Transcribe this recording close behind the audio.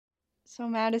So,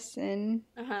 Madison,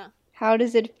 Uh-huh. how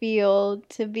does it feel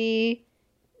to be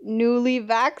newly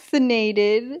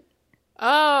vaccinated?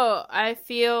 Oh, I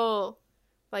feel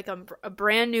like I'm a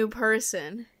brand new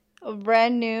person.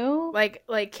 Brand new?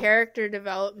 Like character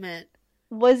development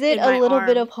Was it in a my little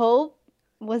bit arm. of hope?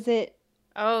 Was it,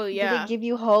 Oh, did it yeah. give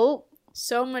you hope?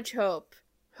 So much hope.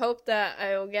 Hope that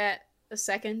I will get a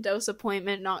second dose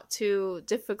appointment, not too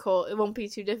difficult. It won't be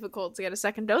too difficult to get a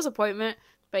second dose appointment.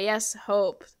 But yes,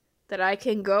 hope that I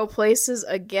can go places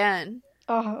again.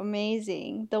 Oh,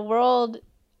 amazing. The world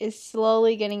is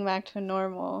slowly getting back to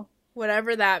normal.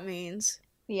 Whatever that means.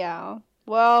 Yeah.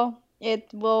 Well, it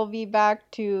will be back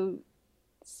to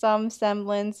some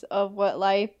semblance of what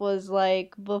life was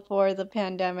like before the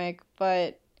pandemic,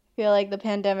 but I feel like the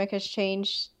pandemic has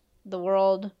changed the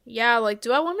world Yeah, like,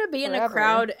 do I want to be in a forever.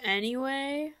 crowd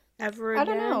anyway? Ever I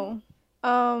don't again?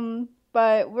 know.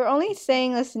 But we're only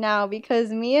saying this now because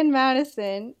me and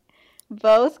Madison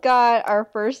both got our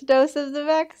first dose of the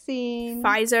vaccine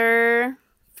Pfizer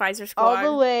all the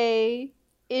squad. way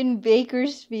in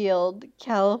Bakersfield,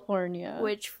 California.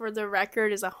 Which, for the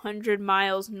record, is 100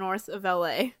 miles north of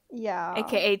LA, Yeah.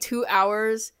 aka 2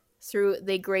 hours through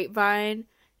the Grapevine,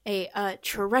 a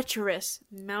treacherous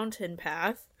mountain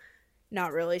path.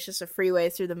 Not really, it's just a freeway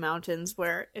through the mountains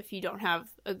where if you don't have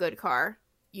a good car,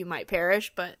 you might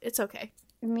perish, but it's okay.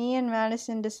 Me and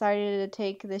Madison decided to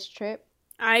take this trip.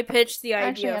 I pitched the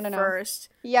Actually, idea I don't know. first.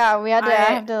 Yeah, I I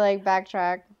have to like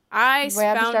backtrack. I We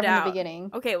have to found start from the out.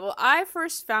 beginning. Okay, well, I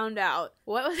first found out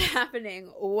what was happening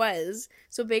was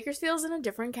so Bakersfield's in a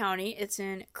different county. It's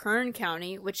in Kern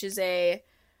County, which is a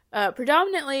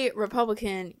predominantly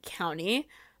Republican county.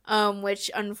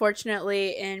 Which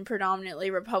unfortunately, in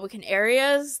predominantly Republican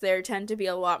areas, there tend to be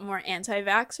a lot more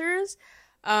anti-vaxxers.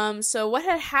 So what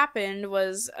had happened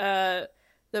was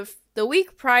the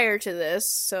week prior to this,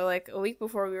 so like a week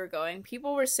before we were going,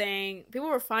 people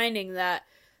were finding that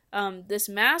this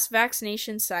mass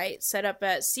vaccination site set up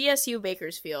at CSU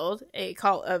Bakersfield,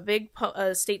 a big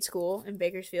state school in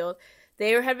Bakersfield.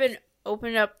 They had been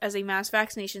opened up as a mass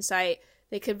vaccination site.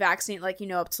 They could vaccinate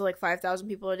up to like 5,000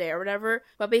 people a day or whatever.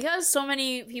 But because so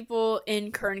many people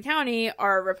in Kern County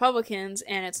are Republicans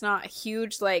and it's not a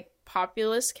huge like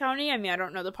populous county. I mean, I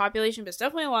don't know the population, but it's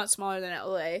definitely a lot smaller than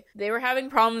LA. They were having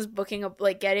problems booking up,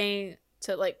 like getting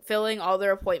to like filling all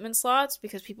their appointment slots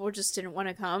because people just didn't want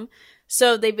to come.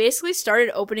 So they basically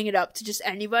started opening it up to just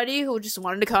anybody who just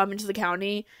wanted to come into the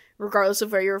county, regardless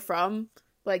of where you're from.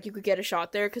 Like you could get a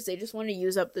shot there because they just want to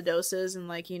use up the doses and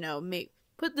make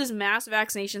put this mass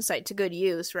vaccination site to good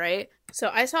use, right? So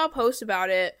I saw a post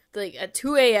about it like at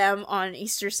 2 a.m. on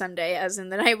Easter Sunday, as in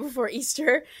the night before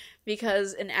Easter,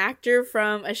 because an actor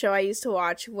from a show I used to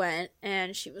watch went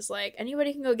and she was like,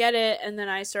 anybody can go get it. And then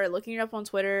I started looking it up on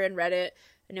Twitter and Reddit,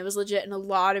 and it was legit. And a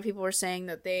lot of people were saying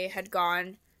that they had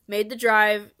made the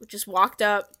drive, just walked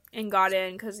up and got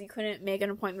in because you couldn't make an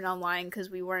appointment online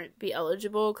because we weren't be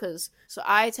eligible. So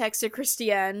I texted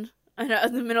Christiane in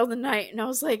the middle of the night and I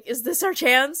was like, is this our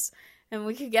chance? And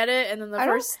we could get it. And then the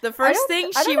first thing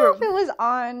I don't know if it was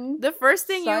on the first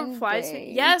thing Sunday. you replied to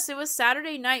me, yes, it was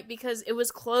Saturday night because it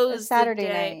was closed Saturday the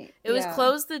day. night. It was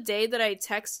closed the day that I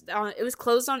texted on. It was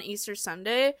closed on Easter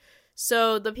Sunday.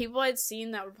 So the people I'd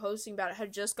seen that were posting about it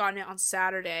had just gotten it on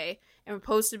Saturday and were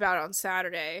posted about it on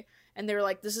Saturday. And they were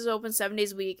like, this is open 7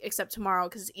 days a week except tomorrow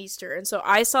because it's Easter. And so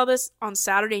I saw this on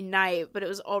Saturday night, but it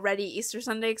was already Easter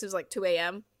Sunday because it was like 2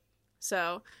 a.m.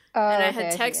 So, and I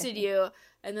had texted you,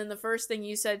 and then the first thing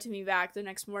you said to me back the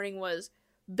next morning was,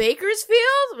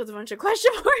 Bakersfield? With a bunch of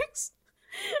question marks.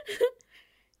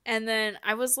 And then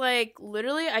I was like,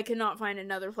 literally, I could not find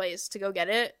another place to go get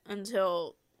it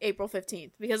until April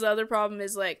 15th. Because the other problem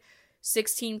is, like,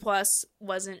 16 plus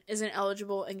isn't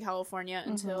eligible in California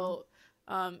until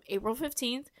April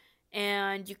 15th.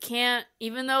 And you can't,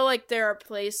 even though, like, there are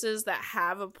places that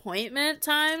have appointment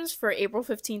times for April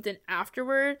 15th and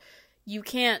afterward, you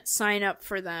can't sign up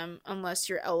for them unless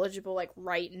you're eligible, like,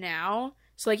 right now.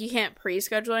 So, like, you can't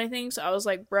pre-schedule anything. So I was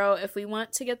like, bro, if we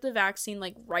want to get the vaccine,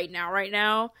 like, right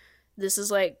now, this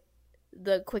is, like,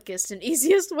 the quickest and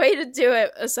easiest way to do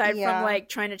it, aside from, like,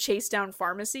 trying to chase down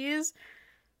pharmacies.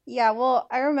 Yeah, well,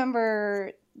 I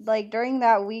remember, like, during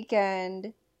that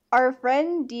weekend, our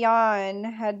friend Dion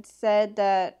had said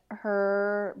that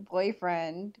her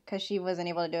boyfriend, because she wasn't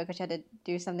able to do it because she had to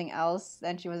do something else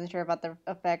and she wasn't sure about the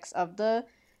effects of the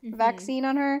vaccine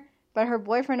on her, but her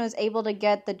boyfriend was able to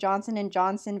get the Johnson &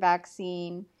 Johnson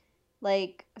vaccine,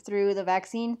 like, through the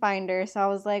vaccine finder. So I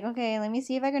was like, okay, let me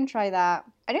see if I can try that.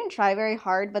 I didn't try very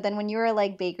hard, but then when you were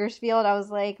like Bakersfield, I was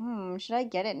like, should I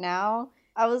get it now?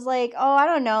 I was like, oh, I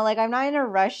don't know. Like, I'm not in a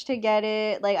rush to get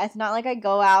it. Like, it's not like I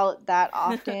go out that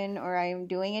often or I'm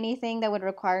doing anything that would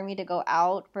require me to go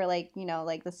out for, like,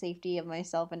 like the safety of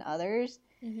myself and others.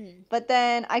 Mm-hmm. But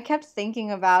then I kept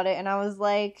thinking about it and I was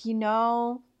like,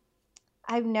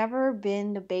 I've never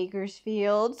been to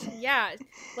Bakersfield. Yeah,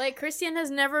 like Christian has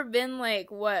never been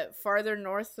like what farther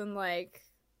north than like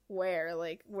where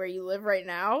you live right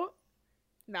now,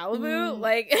 Malibu.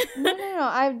 Like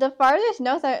No. The farthest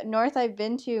north I've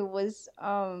been to was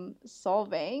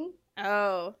Solvang.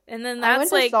 oh, and then I went that's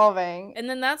to like Solvang. and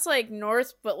then that's like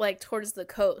north, but like towards the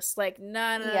coast. Like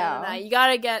no. Yeah. You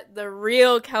gotta get the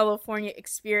real California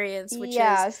experience, which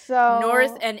is so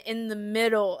north and in the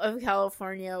middle of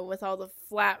California with all the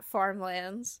flat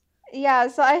farmlands. yeah,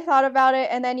 so I thought about it,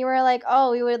 and then you were like,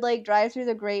 "Oh, we would like drive through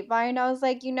the grapevine." I was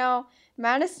like,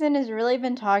 Madison has really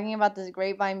been talking about this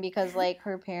grapevine because like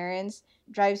her parents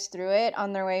drives through it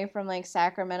on their way from like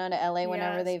Sacramento to LA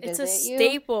whenever Yes, they visit it's a you.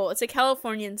 staple. It's a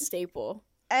Californian staple.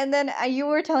 And then you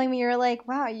were telling me you were like,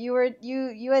 "Wow, you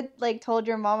had like told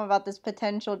your mom about this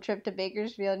potential trip to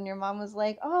Bakersfield," and your mom was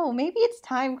like, "Oh, maybe it's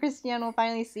time Christiane will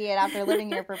finally see it after living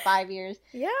here for 5 years."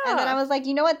 Yeah. And then I was like,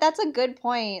 "You know what? That's a good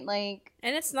point." Like,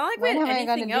 And it's not like we when had have I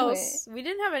gotten anything to do else. We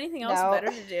didn't have anything else No.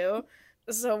 better to do.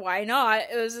 So why not?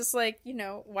 It was just like,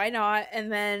 why not?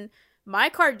 And then my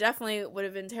car definitely would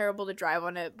have been terrible to drive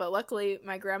on it, but luckily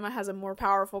my grandma has a more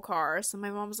powerful car. So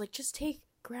my mom was like, just take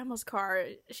grandma's car.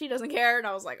 She doesn't care. And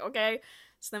I was like, okay.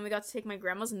 So then we got to take my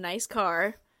grandma's nice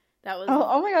car. That was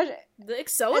Oh my gosh. the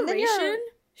acceleration.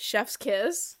 Chef's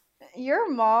kiss.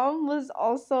 Your mom was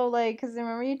also like, because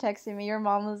remember you texted me, your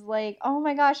mom was like, oh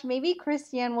my gosh, maybe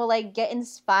Christiane will like get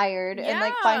inspired and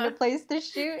like find a Yeah. place to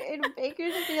shoot in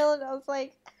Bakersfield. I was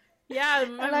like, Yeah,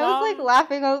 and I was like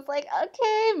laughing. I was like,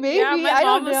 okay, maybe. Yeah, I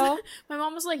don't know. My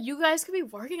mom was like, you guys could be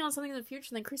working on something in the future,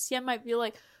 and then Christiane might be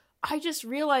like, I just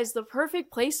realized the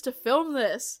perfect place to film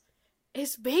this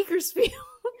is Bakersfield.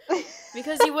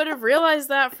 Because you would have realized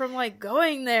that from like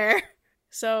going there.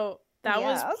 So that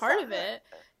was part of it.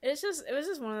 It was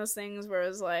just one of those things where it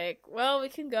was like, well, we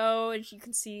can go and you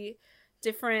can see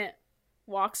different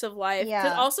walks of life. Yeah.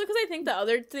 Because I think the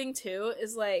other thing too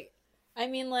is like, I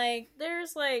mean, like,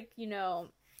 there's like,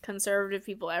 conservative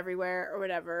people everywhere or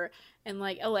whatever, and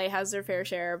like LA has their fair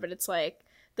share, but it's like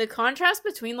the contrast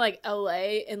between like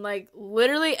LA and like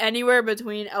literally anywhere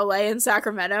between LA and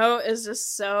Sacramento is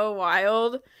just so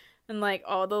wild. And like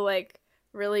all the like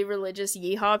really religious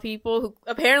yeehaw people who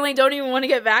apparently don't even want to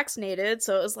get vaccinated,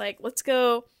 so it was like, let's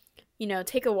go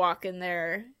take a walk in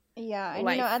there. Yeah, and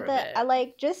I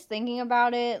like just thinking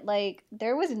about it, like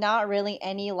there was not really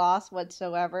any loss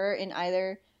whatsoever in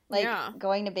either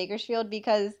going to Bakersfield,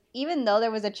 because even though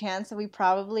there was a chance that we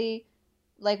probably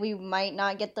we might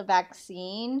not get the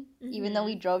vaccine, even though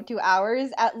we drove 2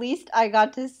 hours, at least I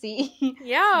got to see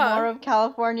more of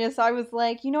California. So I was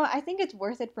like, I think it's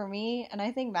worth it for me, and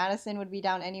I think Madison would be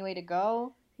down anyway to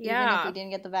go, even if we didn't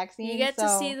get the vaccine. You get to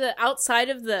see the outside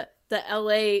of the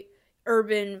LA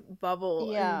urban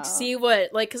bubble and see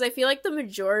what, like, because I feel like the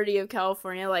majority of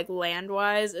California, like,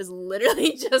 land-wise, is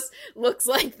literally just looks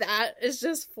like that. It's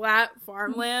just flat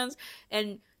farmlands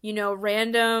and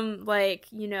random, like,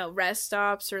 rest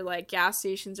stops or, like, gas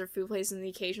stations or food places in the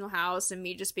occasional house, and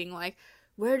me just being like,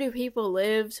 where do people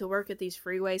live to work at these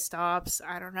freeway stops?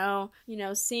 I don't know.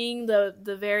 Seeing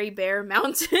the very bare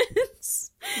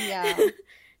mountains. Yeah.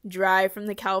 Dry from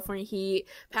the California heat,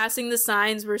 passing the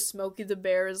signs where Smokey the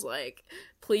Bear is like,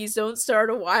 please don't start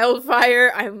a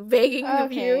wildfire, I'm begging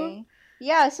of you.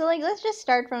 Yeah, so, like, let's just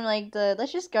start from, like,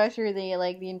 let's just go through the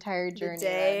entire journey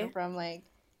then, from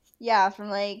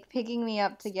picking me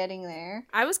up to getting there.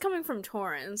 I was coming from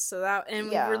Torrance, we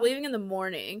were leaving in the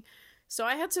morning, so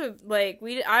I had to,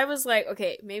 I was like,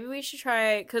 okay, maybe we should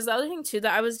try, because the other thing, too,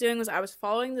 that I was doing was I was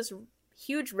following this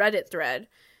huge Reddit thread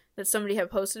that somebody had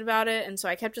posted about it, and so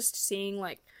I kept just seeing,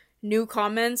 like, new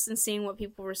comments and seeing what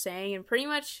people were saying, and pretty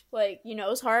much, like, it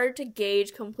was hard to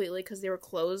gauge completely because they were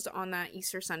closed on that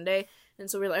Easter Sunday, and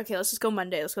so we were like, okay, let's just go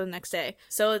Monday, let's go the next day.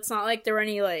 So it's not like there were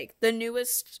any, like, the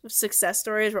newest success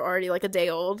stories were already, like, a day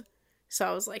old, so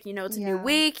I was like, it's a new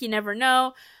week, you never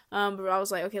know, but I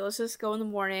was like, okay, let's just go in the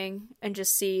morning and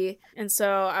just see, and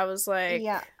so I was like,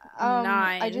 9.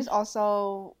 I just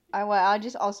also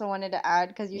wanted to add,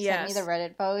 because you sent me the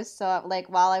Reddit post, so, like,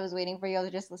 while I was waiting for you, I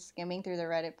was just skimming through the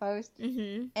Reddit post,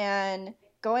 and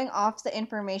going off the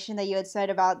information that you had said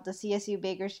about the CSU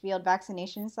Bakersfield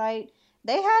vaccination site,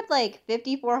 they had, like,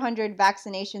 5,400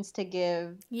 vaccinations to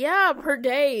give. Yeah, per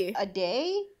day. A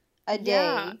day? a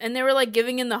Yeah, day. and they were like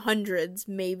giving in the hundreds,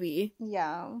 maybe.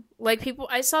 Yeah. Like people,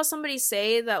 I saw somebody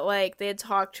say that like they had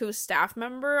talked to a staff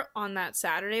member on that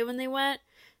Saturday when they went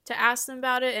to ask them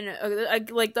about it, and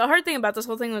like the hard thing about this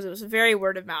whole thing was it was very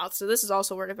word of mouth. So this is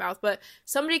also word of mouth, but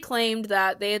somebody claimed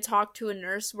that they had talked to a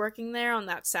nurse working there on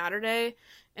that Saturday,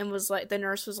 and was like the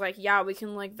nurse was like, yeah, we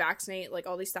can like vaccinate like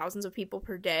all these thousands of people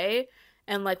per day.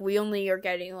 And like we only are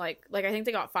getting like I think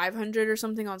they got 500 or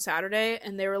something on Saturday,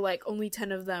 and they were like only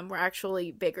 10 of them were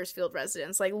actually Bakersfield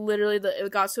residents. Like literally,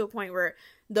 it got to a point where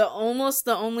the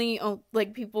only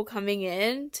like people coming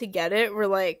in to get it were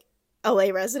like LA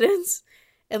residents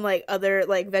and like other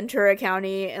like Ventura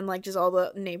County and like just all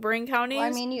the neighboring counties.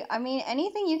 Well, I mean,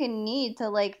 anything you can need to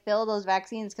like fill those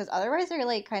vaccines, because otherwise they're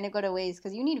like kind of go to waste.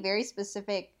 Because you need very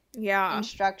specific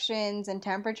instructions and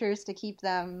temperatures to keep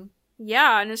them.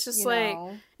 Yeah, and it's just like,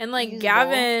 and like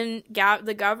usable.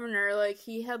 the governor, like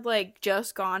he had like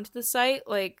just gone to the site,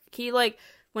 like he like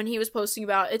when he was posting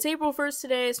about it's April 1st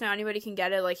today, so now anybody can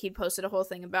get it. Like he'd posted a whole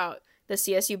thing about the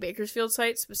CSU Bakersfield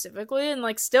site specifically, and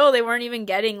like still they weren't even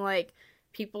getting like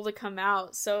people to come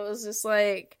out. So it was just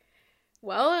like,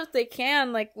 well, if they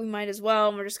can, like we might as well.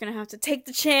 And we're just gonna have to take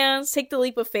the chance, take the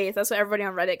leap of faith. That's what everybody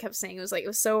on Reddit kept saying. It was like it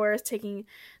was so worth taking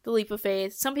the leap of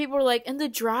faith. Some people were like, and the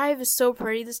drive is so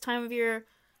pretty this time of year.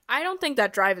 I don't think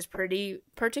that drive is pretty,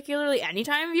 particularly any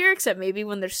time of year, except maybe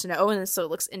when there's snow and so it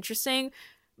looks interesting.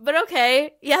 But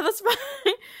okay, yeah, that's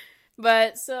fine.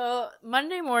 But so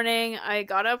Monday morning, I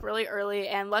got up really early,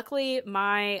 and luckily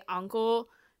my uncle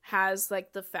has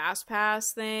like the fast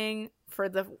pass thing for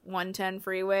the 110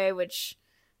 freeway, which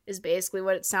is basically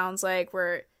what it sounds like,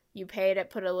 where you pay to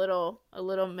put a little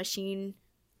machine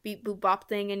beep boop bop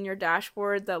thing in your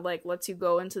dashboard that like lets you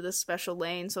go into this special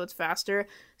lane so it's faster.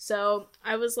 So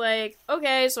I was like,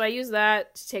 okay, so I use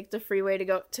that to take the freeway to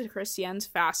go to Christiane's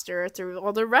faster through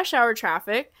all the rush hour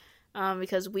traffic,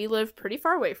 because we live pretty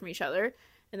far away from each other.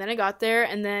 And then I got there,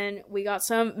 and then we got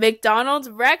some McDonald's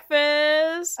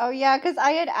breakfast. Oh, yeah, because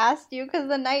I had asked you, because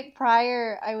the night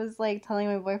prior, I was, like, telling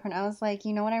my boyfriend, I was like,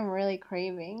 you know what I'm really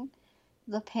craving?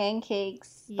 The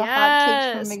pancakes. The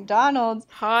hot cakes from McDonald's.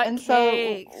 Hot cakes.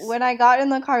 So when I got in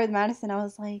the car with Madison, I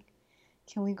was like,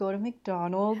 can we go to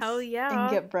McDonald's? Hell yeah.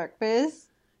 And get breakfast?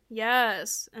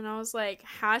 Yes. And I was like,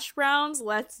 hash browns,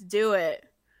 let's do it.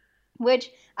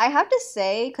 Which I have to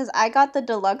say, because I got the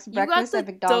deluxe breakfast at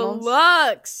McDonald's.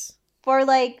 Deluxe! For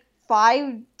like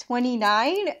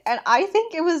 $5.29, and I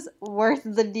think it was worth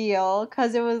the deal,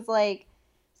 because it was like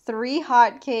 3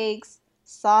 hot cakes,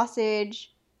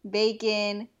 sausage,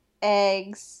 bacon,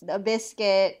 eggs, a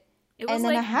biscuit, and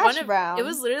then a hash brown. It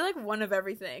was literally like one of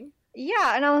everything.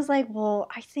 Yeah, and I was like, well,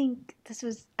 I think this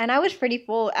was, and I was pretty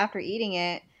full after eating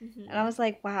it, and I was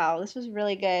like, wow, this was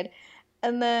really good.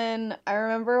 And then I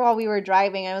remember while we were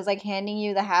driving, I was like handing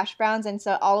you the hash browns, and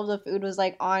so all of the food was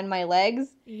like on my legs.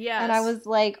 Yes. And I was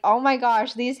like, oh my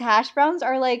gosh, these hash browns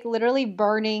are like literally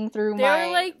burning through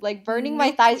burning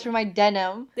my thighs through my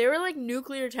denim. They were like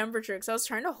nuclear temperature, because I was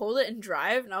trying to hold it and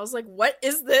drive, and I was like, what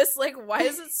is this? Like, why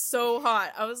is it so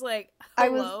hot? I was like, hello? I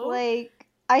was like,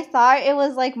 I thought it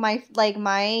was like my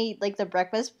the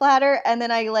breakfast platter, and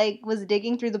then I like was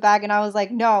digging through the bag, and I was like,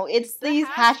 no, it's these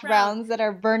hash browns that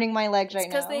are burning my legs right now.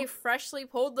 Because they freshly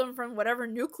pulled them from whatever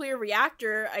nuclear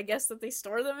reactor, I guess, that they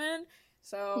store them in.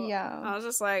 So yeah, I was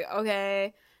just like,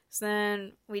 okay. So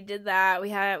then we did that.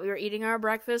 We were eating our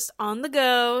breakfast on the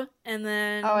go, and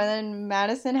then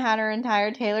Madison had her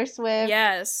entire Taylor Swift.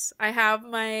 Yes, I have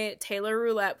my Taylor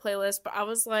Roulette playlist, but I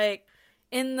was like,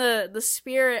 in the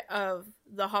spirit of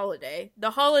the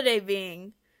holiday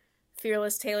being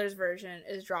Fearless Taylor's version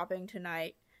is dropping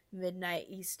tonight, midnight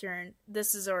Eastern.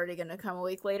 This is already going to come a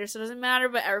week later, so it doesn't matter,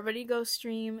 but everybody go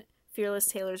stream Fearless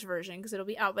Taylor's version, because it'll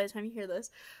be out by the time you hear this.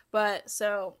 But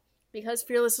so, because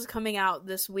Fearless was coming out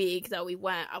this week that we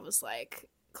went, I was like,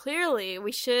 clearly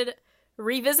we should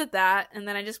revisit that, and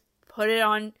then I just put it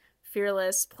on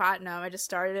Fearless Platinum. I just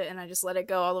started it and I just let it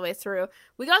go all the way through.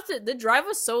 We got the drive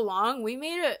was so long. We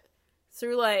made it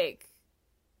through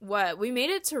we made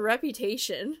it to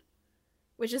Reputation,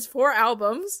 which is 4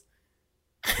 albums.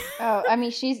 Oh, I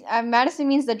mean, Madison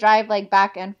means the drive like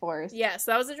back and forth. Yes,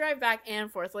 that was the drive back and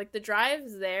forth. Like the drive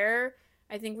there,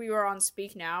 I think we were on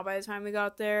Speak Now by the time we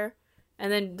got there.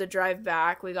 And then the drive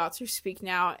back, we got through Speak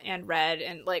Now and Red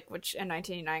and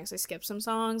 1989, because I skipped some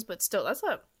songs, but still,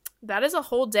 that is a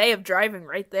whole day of driving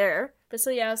right there. But so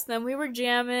yes, then we were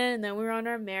jamming, and then we were on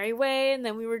our merry way, and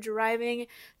then we were driving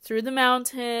through the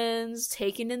mountains,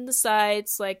 taking in the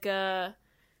sights, like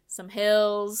some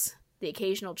hills, the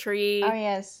occasional tree. Oh,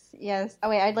 yes, yes. Oh,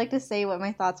 wait, I'd like to say what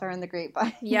my thoughts are on the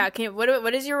grapevine. Yeah,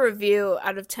 what is your review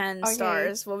out of 10 Okay,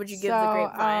 stars? What would you give the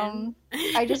grapevine?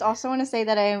 I just also want to say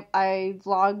that I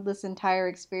vlogged this entire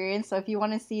experience, so if you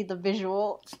want to see the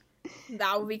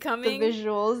That will be the coming.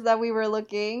 visuals that we were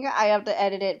looking, I have to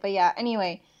edit it. But yeah,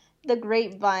 anyway, the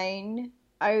grapevine,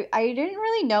 I didn't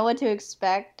really know what to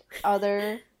expect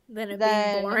other Then it being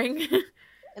than boring.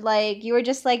 like you were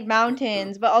just like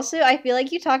mountains, but also I feel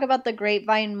like you talk about the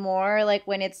grapevine more like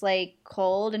when it's like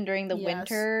cold and during the Yes.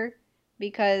 winter,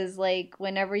 because like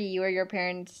whenever you or your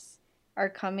parents are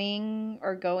coming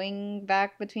or going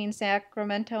back between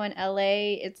Sacramento and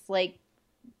LA, it's like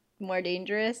more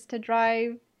dangerous to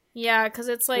drive Yeah, because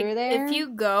it's like, through there. if you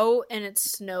go and it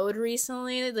snowed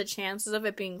recently, the chances of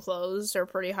it being closed are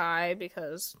pretty high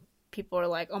because people are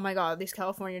like, oh my god, these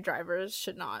California drivers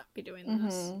should not be doing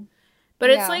this. Mhm. But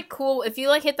it's Yeah. like cool if you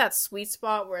like hit that sweet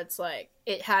spot where it's like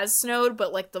it has snowed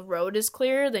but like the road is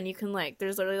clear, then you can like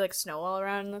there's literally like snow all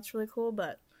around and that's really cool.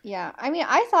 But Yeah, I mean,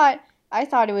 I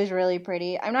thought it was really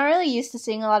pretty. I'm not really used to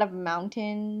seeing a lot of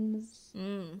mountains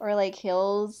or like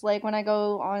hills. Like when I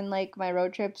go on like my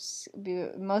road trips,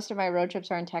 most of my road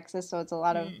trips are in Texas, so it's a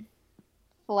lot of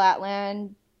flat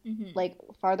land, like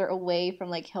farther away from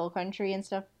like hill country and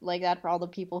stuff like that for all the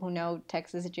people who know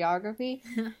Texas geography.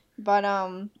 But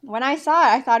when I saw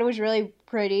it, I thought it was really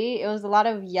pretty. It was a lot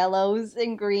of yellows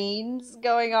and greens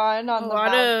going on the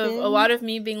mountains. A lot of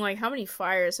me being like, how many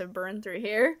fires have burned through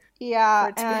here? Yeah, for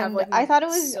it to have, and like, I thought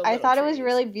so I little thought it was trees.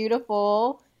 really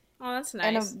beautiful. Oh, that's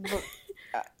And nice.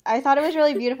 I thought it was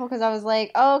really beautiful because I was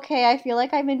like, oh, okay, I feel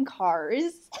like I'm in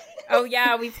Cars. Oh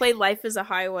yeah, we played Life is a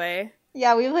Highway.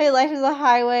 Yeah, we played Life is a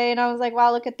Highway, and I was like,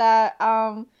 wow, look at that.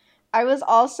 I was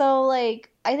also like,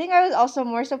 I think I was also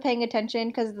more so paying attention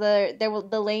because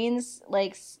the lanes,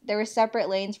 like there were separate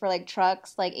lanes for like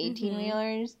trucks, like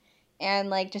 18-wheelers, and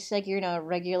like just like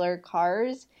regular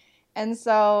cars, and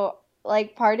so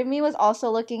like part of me was also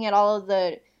looking at all of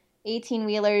the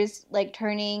 18-wheelers like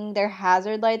turning their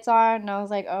hazard lights on, and I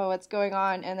was like, oh, what's going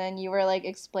on? And then you were like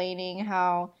explaining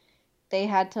how they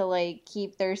had to like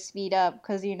keep their speed up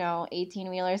because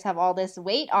 18-wheelers have all this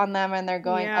weight on them and they're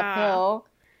going uphill.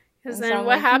 Because And then so I'm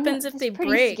what like, happens if that's they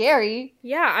pretty break? Scary.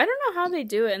 Yeah, I don't know how they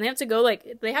do it, and they have to go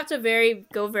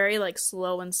go very like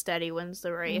slow and steady wins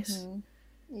the race.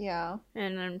 Yeah.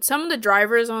 And then some of the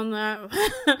drivers on that,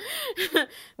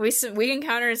 we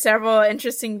encountered several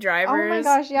interesting drivers. Oh my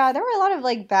gosh, yeah, there were a lot of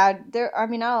like bad. There were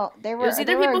It was either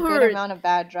there were people a who good were- amount of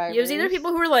bad drivers. It was either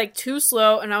people who were like too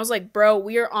slow, and I was like, bro,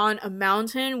 we are on a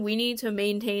mountain. We need to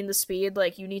maintain the speed.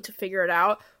 Like, you need to figure it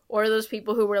out. Or those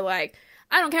people who were like,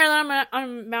 I don't care that I'm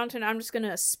on a mountain. I'm just going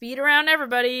to speed around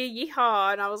everybody.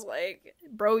 Yeehaw. And I was like,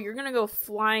 bro, you're going to go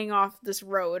flying off this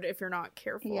road if you're not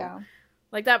careful. Yeah.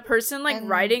 Like that person like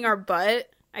riding our butt.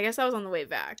 I guess I was on the way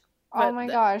back. Oh my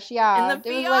gosh, yeah. And the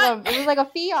it was like a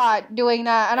Fiat doing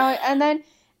that.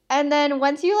 And then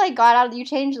once you like got out, you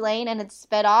changed lane and it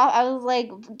sped off. I was like,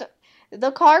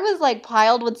 the car was like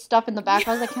piled with stuff in the back.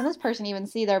 I was like, can this person even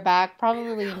see their back?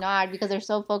 Probably not because they're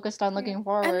so focused on looking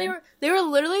forward. And they were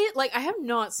literally like, I have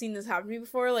not seen this happen to me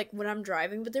before, like when I'm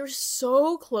driving, but they were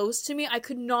so close to me, I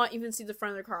could not even see the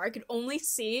front of the car. I could only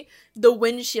see the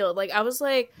windshield. Like, I was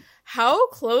like, how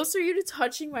close are you to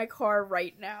touching my car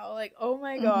right now? Like, oh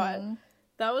my god.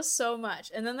 That was so much.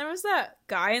 And then there was that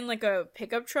guy in like a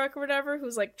pickup truck or whatever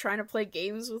who's like trying to play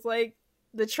games with like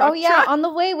the truck. Oh yeah, truck. on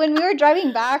the way when we were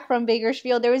driving back from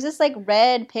Bakersfield, there was this like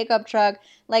red pickup truck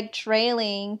like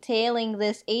tailing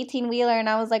this 18-wheeler, and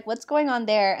I was like, what's going on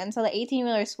there? And so the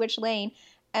 18-wheeler switched lane,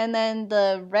 and then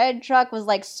the red truck was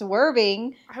like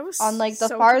swerving on like the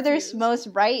so farthest confused. most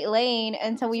right lane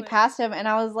until we passed him, and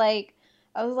I was like,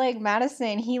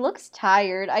 Madison, he looks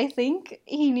tired. I think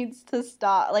he needs to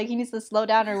stop. Like, he needs to slow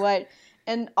down or what.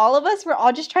 And all of us were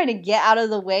all just trying to get out of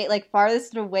the way, like,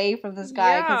 farthest away from this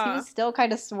guy. Because he was still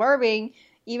kind of swerving.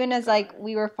 Even as, like,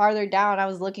 we were farther down, I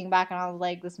was looking back and I was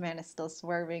like, this man is still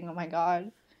swerving. Oh, my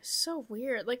God. So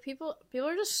weird. Like, people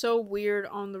are just so weird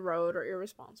on the road or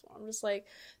irresponsible. I'm just like,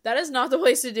 that is not the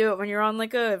place to do it when you're on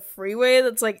like a freeway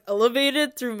that's like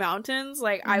elevated through mountains.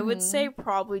 Like, I would say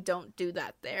probably don't do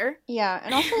that there. Yeah,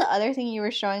 and also the other thing you were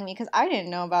showing me, because I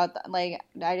didn't know about I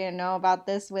didn't know about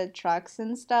this with trucks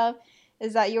and stuff,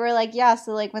 is that you were like, yeah,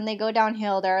 so like when they go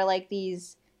downhill, there are like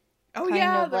these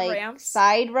the like ramps.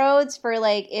 side roads for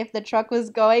like if the truck was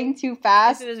going too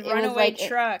fast, If it was was runaway like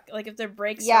truck, like if their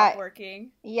brakes stopped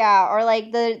working. Yeah, or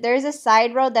like there's a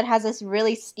side road that has this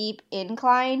really steep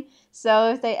incline,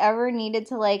 so if they ever needed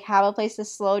to like have a place to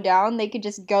slow down, they could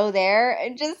just go there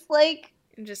and just like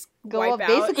And just go wipe up, out.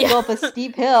 basically go up a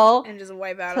steep hill and just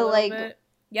wipe out to a little like bit.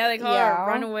 Yeah, they call it a Yeah.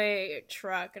 runaway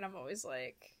truck, and I'm always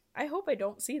like, I hope I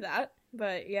don't see that.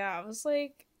 But yeah, I was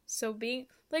like, so being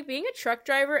a truck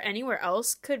driver anywhere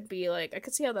else could be like, I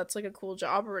could see how that's like a cool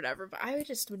job or whatever, but I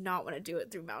just would not want to do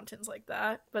it through mountains like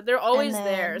that. But they're always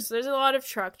there, so there's a lot of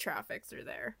truck traffic through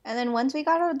there. And then once we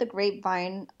got out of the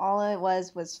Grapevine, all it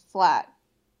was flat.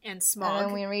 And smog. And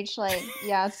then we reached like,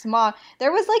 yeah, smog.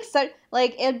 There was like such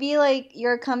like it'd be like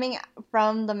you're coming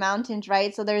from the mountains,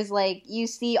 right? So there's like you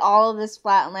see all of this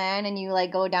flat land and you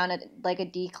like go down like a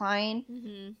decline.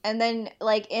 Mm-hmm. And then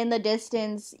like in the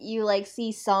distance you like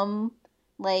see some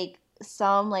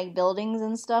buildings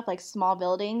and stuff, like small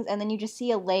buildings, and then you just see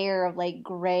a layer of like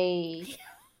gray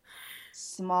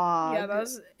smog.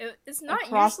 Yeah, it's not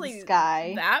across usually the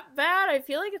sky. that bad. I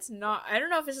feel like it's not. I don't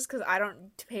know if it's just because I don't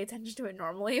pay attention to it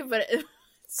normally, but it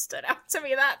stood out to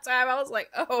me that time. I was like,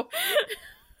 oh.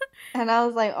 And I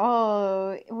was like,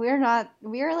 oh, we're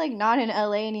like not in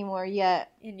LA anymore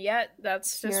yet. And yet,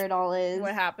 that's just here it all is.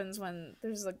 What happens when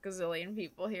there's a gazillion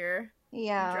people here.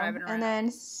 Yeah, driving around. And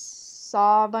then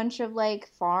saw a bunch of like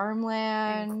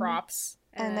farmland and crops.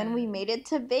 And then we made it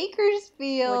to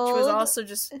Bakersfield, which was also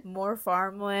just more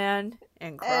farmland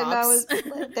and crops.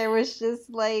 And there was just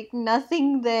like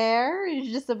nothing there. It was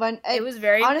just a bunch. It was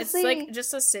very honestly, it's like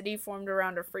just a city formed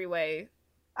around a freeway.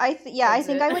 I think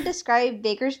I would describe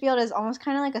Bakersfield as almost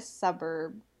kind of like a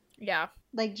suburb. Yeah.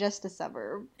 Like just a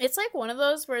suburb. It's like one of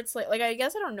those where it's like I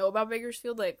guess I don't know about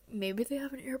Bakersfield, like maybe they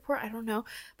have an airport, I don't know.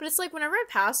 But it's like whenever I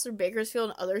pass through Bakersfield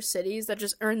and other cities that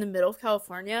just are in the middle of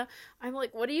California, I'm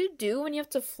like, what do you do when you have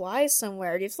to fly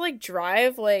somewhere? Do you have to like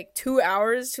drive like 2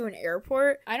 hours to an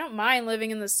airport? I don't mind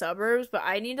living in the suburbs, but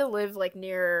I need to live like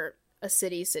near a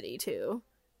city too,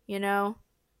 you know?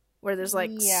 Where there's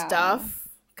like stuff.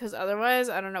 Because otherwise,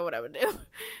 I don't know what I would do.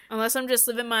 Unless I'm just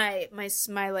living my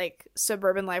like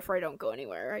suburban life where I don't go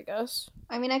anywhere, I guess.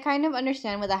 I mean, I kind of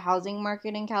understand with the housing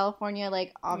market in California,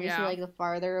 like obviously like the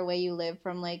farther away you live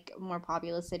from like more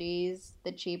populous cities,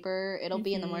 the cheaper it'll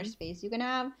be and the more space you can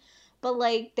have. But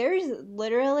like there's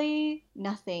literally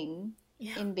nothing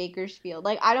in Bakersfield.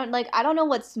 Like I don't know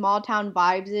what small town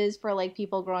vibes is for like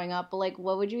people growing up, but like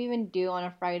what would you even do on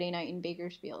a Friday night in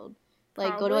Bakersfield?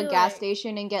 Like, probably go to a gas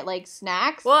station and get, like,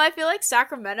 snacks? Well, I feel like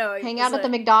Sacramento... Hang out at the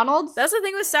McDonald's? That's the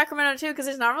thing with Sacramento, too, because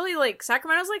it's not really, like...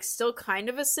 Sacramento's, like, still kind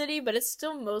of a city, but it's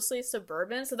still mostly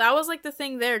suburban. So that was, like, the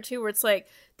thing there, too, where it's, like,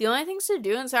 the only things to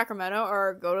do in Sacramento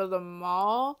are go to the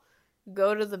mall,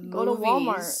 go to the movies. Go to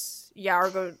Walmart. Yeah, or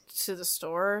go to the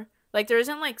store. Like, there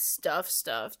isn't, like, stuff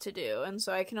to do. And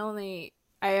so I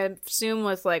assume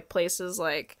with, like, places,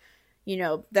 like... you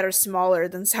know, that are smaller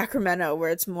than Sacramento,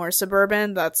 where it's more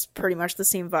suburban, that's pretty much the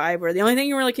same vibe, where the only thing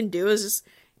you really can do is just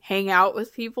hang out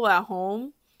with people at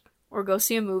home, or go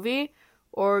see a movie,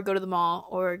 or go to the mall,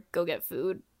 or go get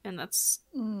food, and that's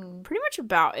pretty much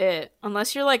about it.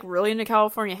 Unless you're, like, really into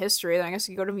California history, then I guess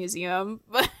you go to a museum,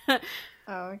 but...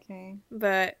 Oh, okay.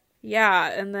 But, yeah,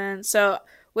 and then, so,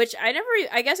 which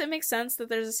I guess it makes sense that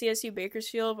there's a CSU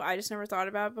Bakersfield, but I just never thought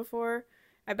about it before.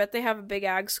 I bet they have a big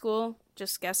ag school,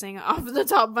 just guessing off the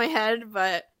top of my head,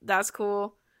 but that's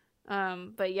cool.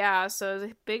 But yeah, so it was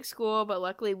a big school, but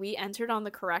luckily we entered on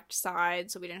the correct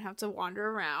side, so we didn't have to wander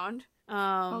around.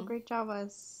 Great job,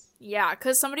 us. Yeah,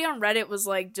 because somebody on Reddit was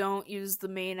like, don't use the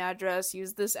main address,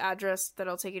 use this address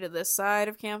that'll take you to this side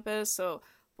of campus, so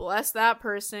bless that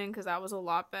person, because that was a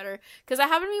lot better. Because that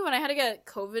happened to me when I had to get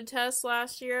COVID tests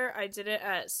last year. I did it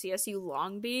at CSU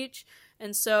Long Beach,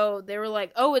 and so they were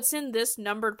like, oh, it's in this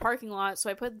numbered parking lot,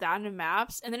 so I put that in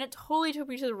maps, and then it totally took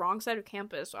me to the wrong side of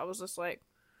campus, so I was just like,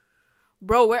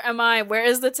 bro, where am I? Where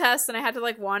is the test? And I had to,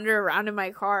 like, wander around in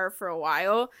my car for a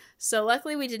while, so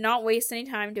luckily we did not waste any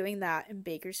time doing that in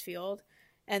Bakersfield.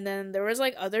 And then there was,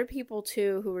 like, other people,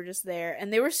 too, who were just there,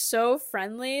 and they were so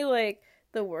friendly, like,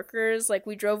 the workers, like,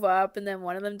 we drove up, and then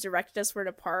one of them directed us where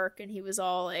to park, and he was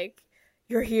all like,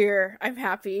 you're here, I'm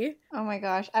happy. Oh my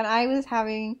gosh. And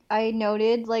I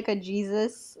noted like a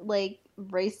Jesus like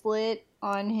bracelet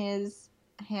on his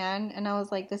hand, and I was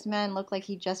like, this man looked like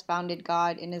he just founded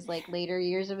God in his like later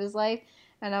years of his life.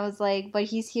 And I was like, but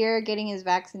he's here getting his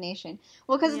vaccination.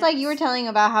 Well, because it's like you were telling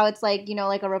about how it's like, you know,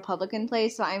 like a Republican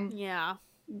place, so I'm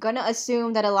gonna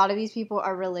assume that a lot of these people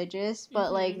are religious,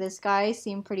 but like this guy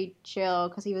seemed pretty chill,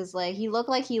 because he was like, he looked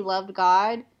like he loved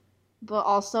God, but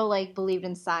also, like, believed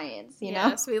in science, you know?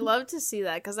 Yes, we love to see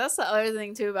that, because that's the other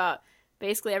thing, too, about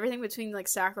basically everything between, like,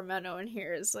 Sacramento and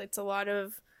here is, like, it's a lot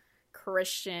of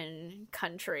Christian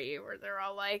country where they're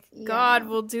all like, God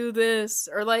will do this.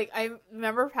 Or like, I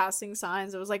remember passing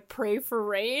signs. It was like, pray for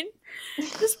rain.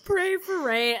 Just pray for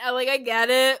rain. I get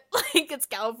it. Like, it's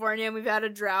California and we've had a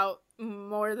drought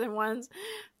more than once.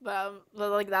 But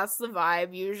like, that's the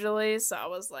vibe usually. So I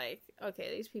was like,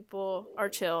 okay, these people are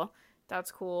chill.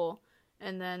 That's cool.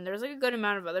 And then there's like a good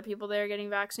amount of other people there getting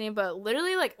vaccinated. But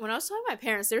literally, like, when I was talking to my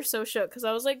parents, they're so shook. Because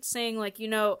I was like saying, like, you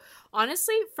know,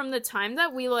 honestly, from the time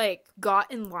that we like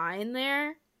got in line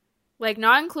there, like,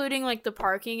 not including like the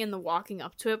parking and the walking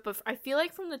up to it, but I feel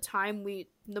like from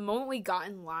the moment we got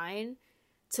in line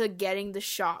to getting the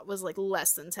shot was like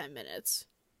less than 10 minutes.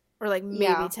 Or like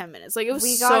maybe 10 minutes. Like, it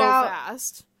was so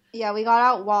fast. Yeah, we got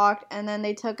out, walked, and then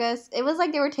they took us. It was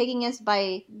like they were taking us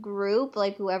by group,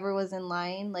 like whoever was in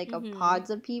line, like a pods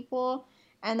of people.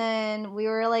 And then we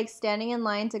were like standing in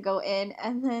line to go in,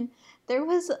 and then there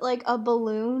was like a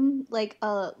balloon, like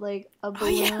a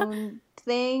balloon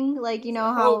thing, like, you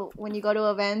know how when you go to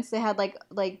events they had like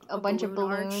a bunch of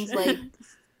balloons like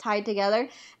tied together,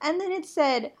 and then it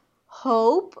said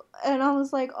hope, and I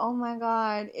was like, oh my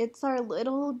god, it's our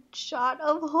little shot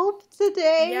of hope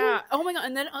today. Yeah. Oh my god.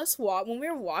 And then when we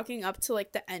were walking up to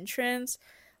like the entrance,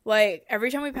 like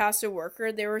every time we passed a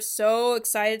worker, they were so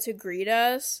excited to greet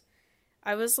us.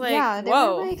 I was like, yeah, they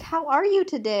whoa. were like, how are you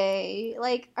today?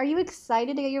 Like, are you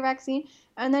excited to get your vaccine?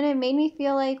 And then it made me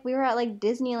feel like we were at like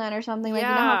Disneyland or something. Like, you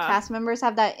know how cast members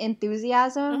have that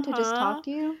enthusiasm to just talk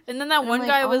to you? And then that one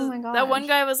guy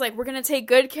was like, we're gonna take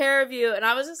good care of you. And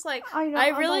I was just like,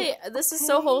 this is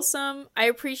so wholesome. I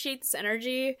appreciate this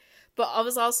energy. But I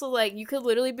was also like, you could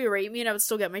literally berate me and I would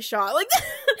still get my shot. Like,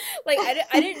 I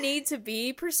didn't need to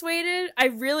be persuaded. I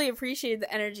really appreciated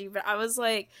the energy. But I was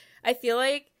like, I feel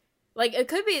like it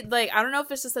could be, like, I don't know if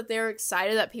it's just that they were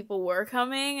excited that people were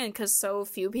coming and because so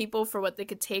few people for what they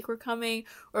could take were coming,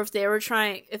 or if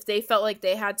they felt like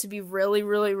they had to be really,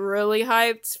 really, really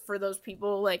hyped for those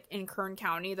people, like, in Kern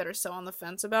County that are so on the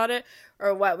fence about it,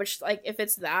 or what, which, like, if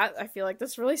it's that, I feel like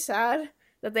that's really sad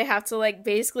that they have to, like,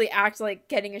 basically act like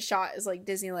getting a shot is, like,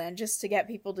 Disneyland just to get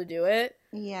people to do it.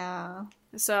 Yeah.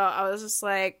 So I was just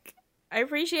like, I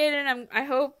appreciate it, and I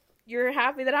hope you're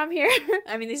happy that I'm here.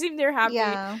 I mean, they were happy.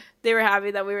 Yeah. They were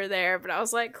happy that we were there, but I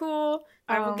was like, cool,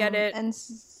 I will get it. And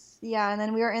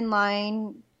then we were in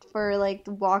line for like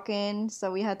the walk-in,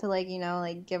 so we had to like, you know,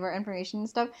 like give our information and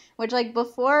stuff, which like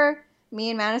before me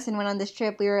and Madison went on this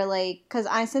trip, we were like,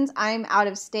 since I'm out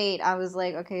of state, I was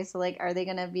like, okay, so like, are they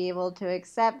gonna be able to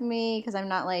accept me? Because I'm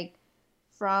not like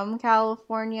from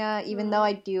California, even though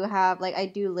I do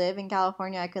live in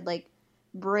California. I could like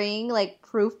bring like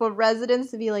proof of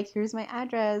residence to be like, here's my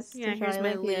address, here's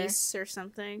my lease or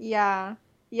something. So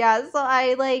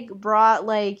I like brought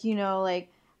like, you know, like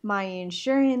my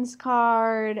insurance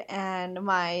card and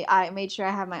I made sure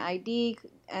I have my ID,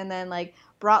 and then like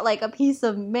brought like a piece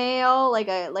of mail, like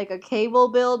a cable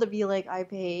bill to be like, I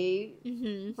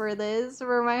paid for this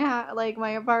for my my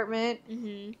apartment.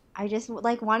 I just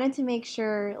like wanted to make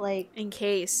sure, like, in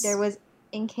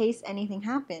case anything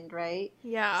happened, right?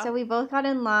 Yeah. So we both got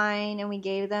in line and we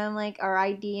gave them like our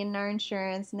ID and our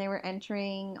insurance, and they were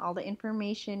entering all the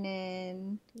information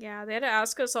in. Yeah, they had to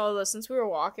ask us all this since we were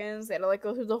walk-ins. They had to like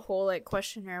go through the whole like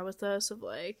questionnaire with us of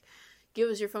like, give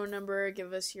us your phone number,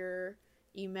 give us your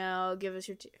email, give us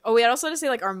your we had also had to say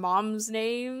like our mom's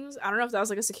names. I don't know if that was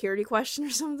like a security question or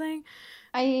something.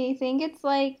 I think it's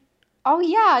like, oh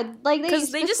yeah, like they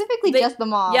specifically just the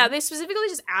mom. Yeah, they specifically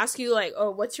just ask you like,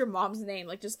 oh, what's your mom's name?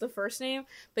 Like just the first name.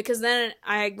 Because then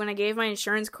when I gave my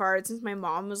insurance card, since my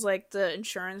mom was like the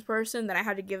insurance person, then I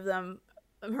had to give them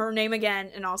her name again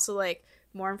and also like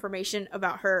more information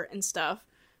about her and stuff.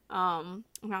 And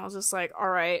I was just like, all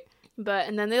right.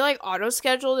 And then they like auto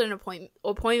scheduled an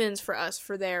appointments for us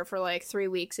for like 3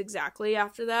 weeks exactly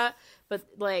after that. But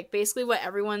like basically what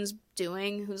everyone's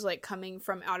doing who's like coming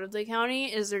from out of the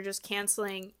county is they're just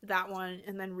canceling that one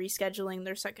and then rescheduling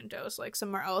their second dose like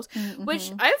somewhere else.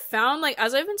 Which I've found, like,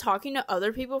 as I've been talking to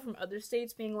other people from other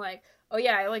states being like, oh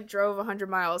yeah, I like drove 100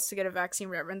 miles to get a vaccine,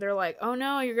 whatever, and they're like, oh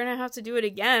no, you're gonna have to do it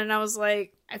again. And I was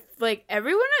like,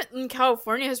 everyone in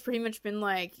California has pretty much been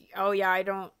like, oh yeah, I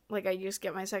just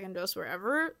get my second dose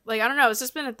wherever. Like, I don't know, it's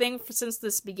just been a thing since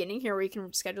this beginning here where you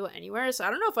can schedule it anywhere. So I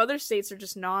don't know if other states are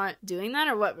just not doing that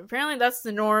or what, but apparently that's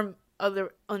the norm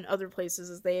on other places,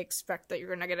 is they expect that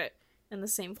you're gonna get it in the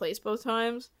same place both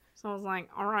times. So I was like,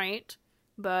 all right,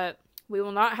 but we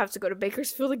will not have to go to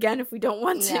Bakersfield again if we don't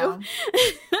want to.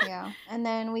 Yeah. And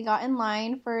then we got in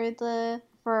line for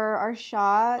our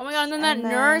shot. Oh my god, and then that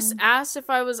nurse asked if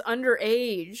I was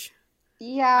underage.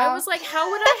 Yeah. I was like, how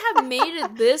would I have made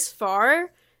it this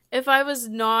far if I was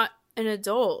not an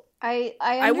adult.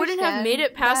 I wouldn't have made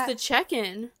it past that. the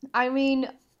check-in. I mean,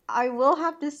 I will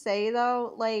have to say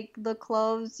though, like the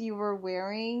clothes you were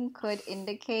wearing could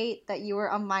indicate that you were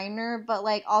a minor, but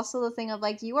like also the thing of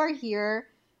like you are here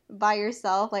by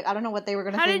yourself. Like I don't know what they were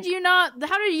gonna How think. did you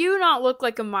not look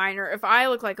like a minor if I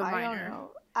look like a minor?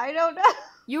 I don't know.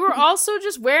 You were also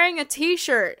just wearing a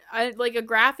t-shirt. Like a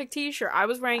graphic t-shirt. I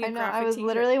was wearing a graphic I was t-shirt.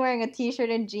 literally wearing a t-shirt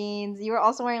and jeans. You were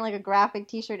also wearing like a graphic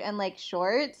t-shirt and like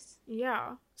shorts.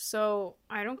 Yeah. So,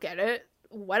 I don't get it.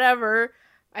 Whatever,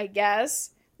 I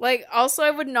guess. Like, also,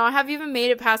 I would not have even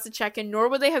made it past the check-in, nor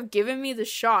would they have given me the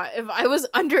shot if I was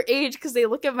underage because they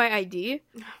look at my ID.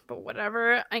 But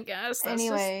whatever, I guess. That's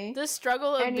anyway. Just the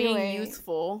struggle of being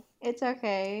youthful. It's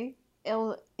okay. It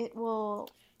will...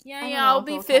 I'll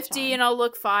be 50 and I'll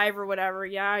look 5 or whatever.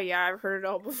 Yeah, I've heard it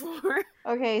all before.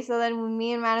 Okay, so then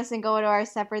me and Madison go to our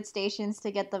separate stations to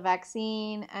get the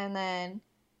vaccine, and then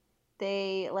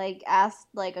they like asked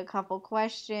like a couple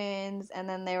questions, and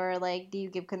then they were like, "Do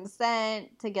you give consent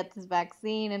to get this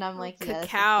vaccine?" And I'm like, "Yes, of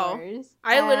course."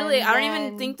 I don't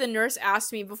even think the nurse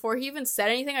asked me before he even said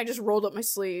anything. I just rolled up my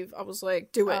sleeve. I was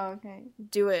like, "Do it, okay,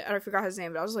 do it." I forgot his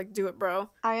name, but I was like, "Do it,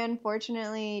 bro." I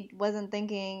unfortunately wasn't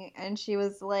thinking, and she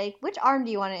was like, "Which arm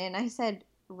do you want it in?" I said,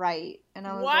 "Right," and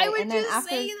I was Why like, would and then you after,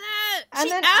 say that? And she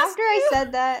then asked after I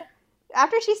said that,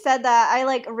 after she said that, I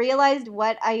like realized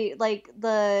what I like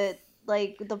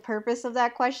the purpose of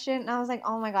that question, and I was like,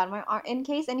 oh my god, my arm, in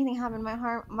case anything happened,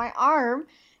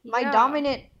 my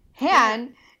dominant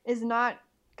hand is not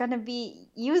gonna be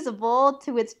usable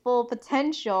to its full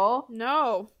potential.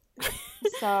 No.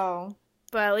 So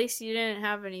but at least you didn't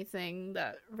have anything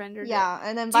that rendered it.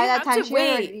 And then by that time do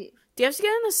you have to get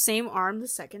in the same arm the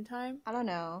second time? I don't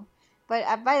know, but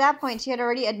by that point she had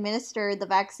already administered the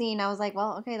vaccine. I was like,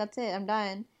 well, okay, that's it, I'm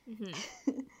done.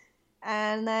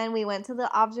 And then we went to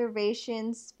the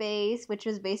observation space, which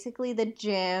was basically the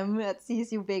gym at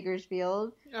CSU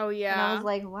Bakersfield. Oh, yeah. And I was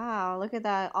like, wow, look at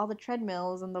that. All the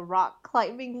treadmills and the rock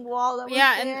climbing wall that was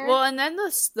there. And then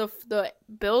the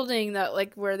building that,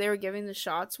 like, where they were giving the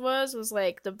shots was,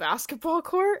 like, the basketball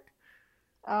court.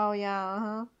 Oh, yeah,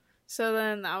 uh-huh. So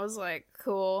then I was like,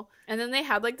 cool. And then they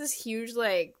had, like, this huge,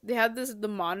 like, the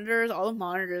monitors, all the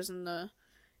monitors in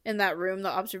that room, the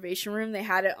observation room, they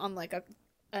had it on, like, a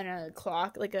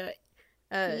clock, like a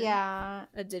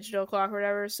digital clock or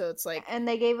whatever. So it's like, and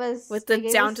they gave us with the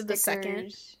down to the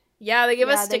second. Yeah, they gave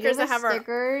us stickers that have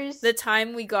the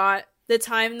time we got, the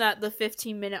time that the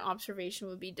 15-minute observation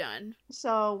would be done.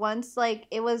 So once like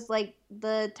it was like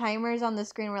the timers on the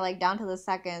screen were like down to the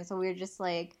second, so we were just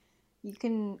like, you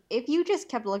can, if you just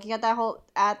kept looking at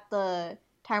the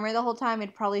timer the whole time,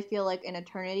 it'd probably feel like an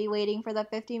eternity waiting for that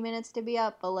 15 minutes to be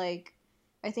up. But like,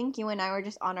 I think you and I were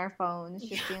just on our phones,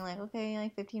 just being like, okay,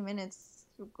 like 15 minutes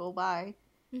will go by.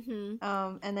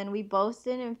 And then we both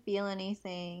didn't feel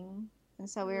anything. And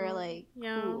so we were like,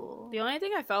 cool. The only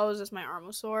thing I felt was just my arm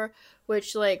was sore,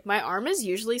 which, like, my arm is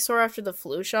usually sore after the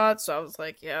flu shot. So I was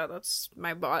like, yeah, that's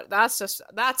my body. That's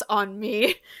on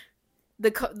me.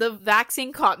 The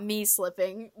vaccine caught me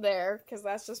slipping there because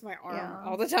that's just my arm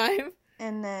all the time.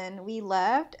 And then we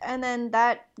left, and then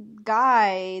that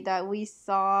guy that we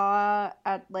saw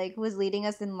at, like, who was leading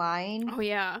us in line. Oh,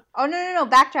 yeah. Oh, no,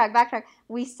 backtrack.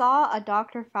 We saw a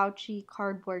Dr. Fauci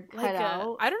cardboard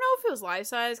cutout. I don't know if it was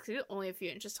life-size, because he was only a few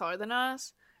inches taller than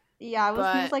us. Yeah, he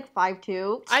was like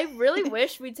 5'2". I really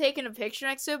wish we'd taken a picture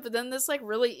next to it, but then this like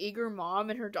really eager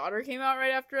mom and her daughter came out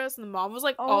right after us, and the mom was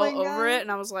like all over it,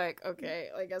 and I was like, okay,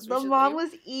 I guess we should The mom leave.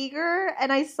 was eager,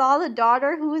 and I saw the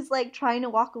daughter who was like trying to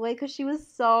walk away because she was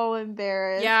so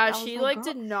embarrassed. Yeah, she like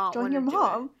did not want to join your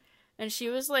mom. And she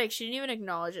was like, she didn't even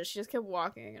acknowledge it. She just kept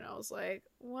walking, and I was like,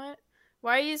 what?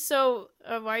 Why are you so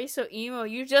emo?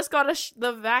 You just got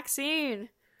the vaccine.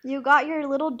 You got your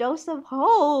little dose of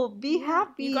hope. Be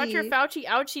happy. You got your Fauci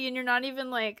ouchie and you're not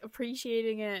even, like,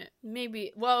 appreciating it.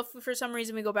 Maybe. Well, if for some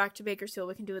reason we go back to Bakersfield,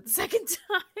 we can do it the second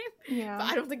time. Yeah.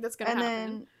 But I don't think that's going to happen.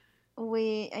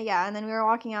 And then we were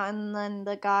walking out, and then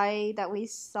the guy that we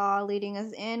saw leading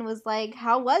us in was like,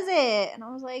 how was it? And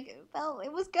I was like, well,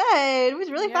 it was good. It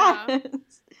was really fast.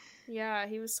 Yeah,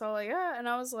 he was so like, yeah, and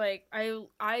I was like,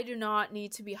 I do not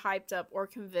need to be hyped up or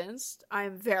convinced.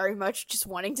 I'm very much just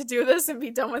wanting to do this and be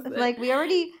done with it. Like, we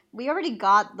already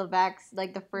got the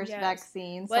the first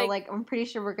vaccine, so like I'm pretty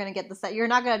sure we're gonna get the second. You're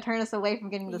not gonna turn us away from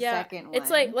getting the second one. It's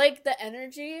like the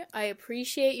energy. I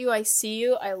appreciate you. I see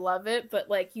you. I love it, but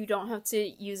like you don't have to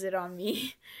use it on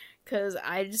me. Because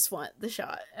I just want the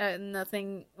shot, and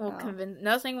nothing will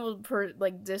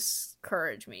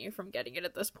discourage me from getting it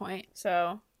at this point.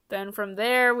 So Then from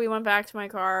there, we went back to my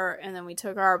car, and then we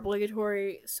took our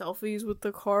obligatory selfies with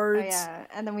the cards. Oh, yeah.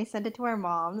 And then we sent it to our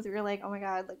moms. We were like, oh my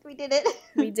god, look, we did it.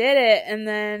 We did it. And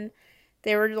then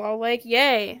they were all like,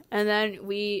 yay. And then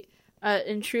we,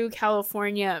 in true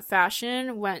California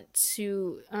fashion, went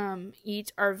to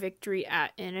eat our victory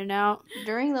at In-N-Out.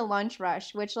 During the lunch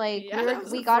rush, which, like, Yeah,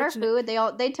 we got our food.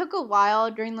 They took a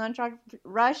while during the lunch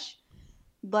rush.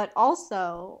 But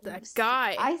also, that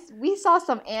guy. We saw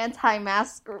some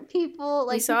anti-mask people.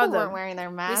 Like, people weren't wearing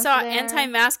their masks. We saw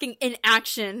anti-masking in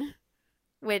action,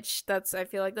 which I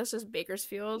feel like that's just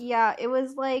Bakersfield. Yeah, it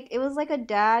was like a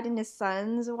dad and his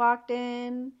sons walked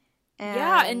in.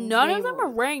 And none of them were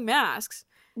wearing masks.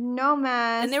 No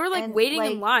mask. And they were like waiting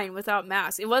in line without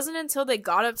masks. It wasn't until they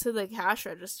got up to the cash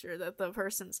register that the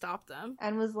person stopped them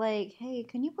and was like, "Hey,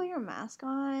 can you put your mask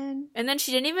on?" And then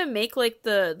she didn't even make like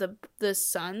the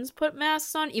sons put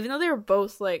masks on, even though they were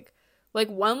both like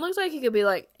one looked like he could be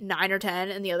like 9 or 10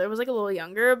 and the other was like a little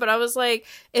younger. But I was like,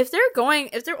 if they're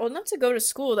old enough to go to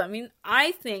school,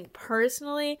 I think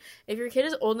personally, if your kid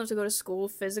is old enough to go to school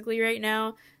physically right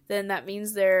now, then that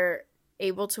means they're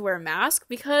able to wear a mask,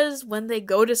 because when they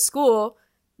go to school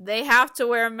they have to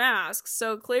wear a mask.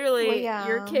 So clearly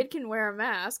your kid can wear a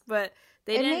mask, but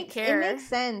they didn't care. It makes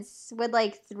sense with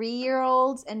like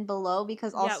 3-year-olds and below,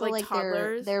 because also like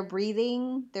they're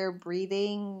breathing,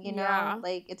 you know,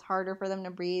 like it's harder for them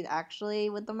to breathe actually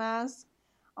with the mask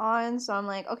on. So I'm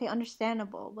like, okay,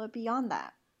 understandable. But beyond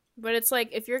that, but it's like,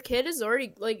 if your kid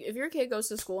goes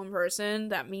to school in person,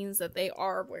 that means that they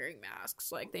are wearing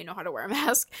masks. Like, they know how to wear a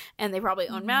mask, and they probably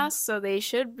own masks, so they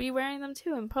should be wearing them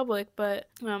too in public. But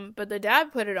the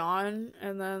dad put it on,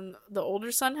 and then the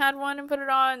older son had one and put it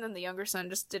on, and then the younger son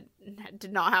just did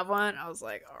not have one. I was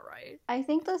like, all right. I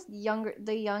think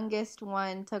the youngest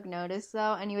one took notice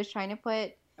though, and he was trying to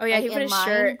put he put his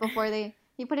shirt before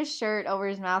he put his shirt over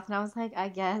his mouth, and I was like, I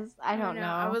guess. I don't know.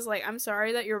 I was like, I'm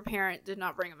sorry that your parent did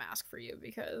not bring a mask for you,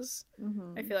 because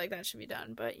I feel like that should be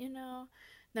done. But, you know,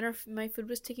 then my food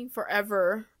was taking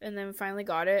forever, and then we finally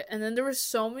got it. And then there were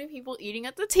so many people eating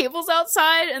at the tables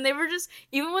outside, and they were just,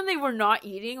 even when they were not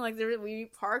eating, like,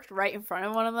 we parked right in front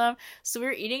of one of them. So we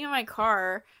were eating in my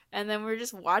car, and then we were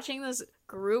just watching this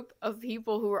group of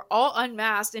people who were all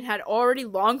unmasked and had already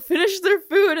long finished their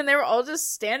food, and they were all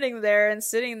just standing there and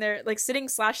sitting there, like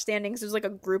sitting/standing. So it was like a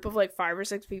group of like 5 or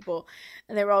 6 people,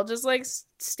 and they were all just like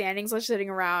standing/sitting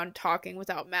around talking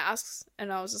without masks.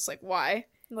 And I was just like, why?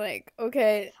 Like,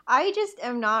 okay. I just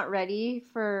am not ready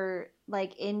for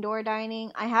like indoor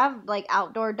dining. I have like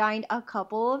outdoor dined a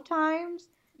couple of times,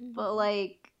 but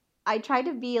like I try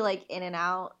to be like in and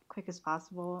out quick as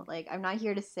possible. Like, I'm not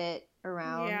here to sit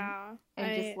around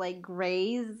and just like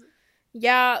graze.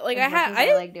 Yeah, like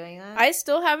I like doing that. I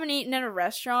still haven't eaten at a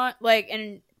restaurant, like,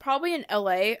 and probably in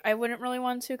LA I wouldn't really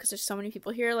want to, because there's so many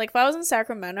people here. Like, if I was in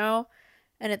Sacramento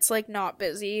and it's like not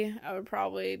busy, I would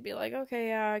probably be like, okay,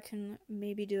 yeah, I can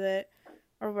maybe do it,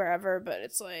 or wherever. But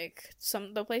it's like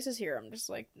the places here, I'm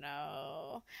just like,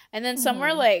 no. And then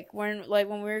somewhere like when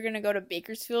we were gonna go to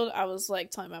Bakersfield, I was like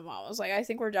telling my mom, I was like, I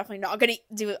think we're definitely not gonna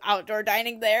do outdoor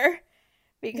dining there,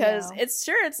 because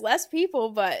it's less people,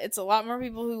 but it's a lot more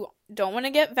people who don't want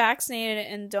to get vaccinated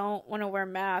and don't want to wear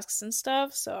masks and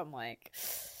stuff. So I'm like,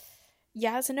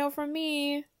 yeah, it's a no from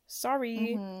me.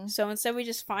 Sorry. So instead we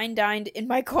just fine dined in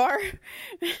my car.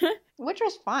 Which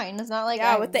was fine. It's not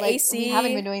like with the AC. We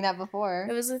haven't been doing that before.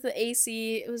 It was with the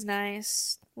AC. It was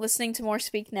nice. Listening to more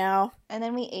Speak Now. And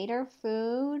then we ate our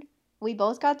food. We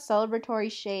both got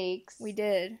celebratory shakes. We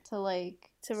did. To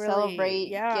really celebrate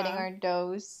getting our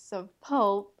dose of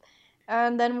hope.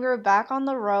 And then we were back on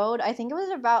the road. I think it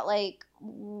was about like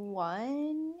 1-ish.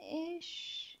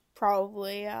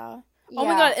 Probably, yeah. Oh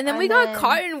my god, and then we got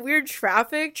caught in weird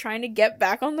traffic trying to get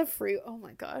back on the freeway. Oh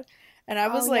my god. And I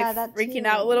was freaking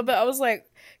out a little bit. I was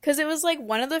like, because it was like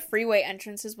one of the freeway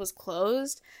entrances was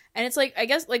closed. And it's like, I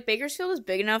guess like Bakersfield is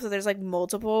big enough that there's like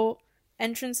multiple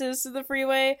entrances to the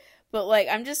freeway. But like,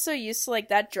 I'm just so used to like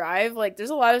that drive. Like, there's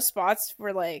a lot of spots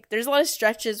where like, there's a lot of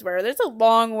stretches where there's a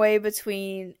long way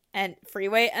between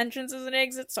freeway entrances and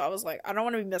exits. So I was like, I don't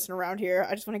want to be messing around here.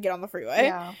 I just want to get on the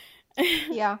freeway.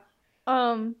 Yeah.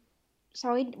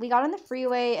 So we got on the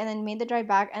freeway and then made the drive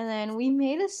back, and then we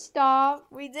made a stop.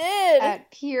 We did.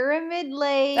 At Pyramid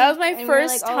Lake. That was my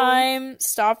first time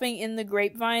stopping in the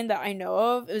Grapevine that I know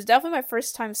of. It was definitely my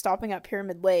first time stopping at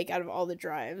Pyramid Lake out of all the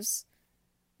drives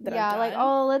that I've done.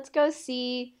 Like, let's go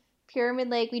see Pyramid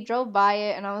Lake. We drove by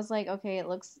it, and I was like, okay, it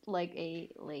looks like a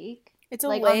lake. It's a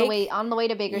like lake. on the way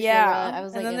to Bakersfield. Yeah, I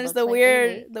was and like, then there's the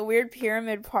weird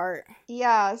pyramid part.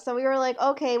 Yeah, so we were like,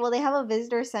 okay, well, they have a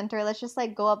visitor center. Let's just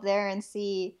like go up there and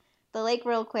see the lake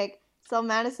real quick. So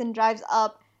Madison drives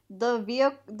up. The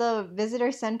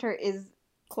visitor center is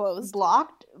Closed.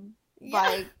 blocked Yeah.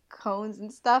 by cones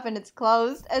and stuff, and it's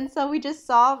closed. And so we just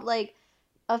saw like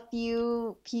a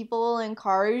few people and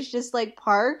cars just like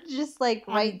parked, just like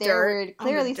On right there dirt, where it on the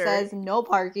clearly dirt. says no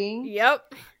parking.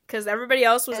 Yep. Because everybody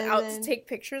else was And out then- to take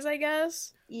pictures, I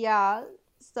guess. Yeah.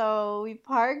 So we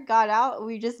parked, got out.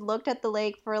 We just looked at the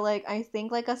lake for like I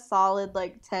think like a solid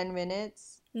like 10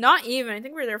 minutes. Not even. I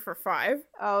think we were there for 5.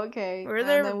 Oh, okay. We were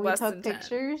there and then we less took than 10.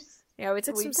 pictures. Yeah, we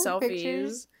took We some took selfies.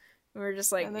 pictures. We were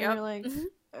just like, And then yep. we're like,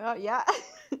 oh yeah.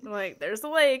 Like, there's the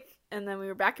lake. And then we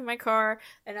were back in my car.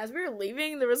 And as we were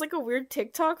leaving, there was like a weird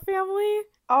TikTok family.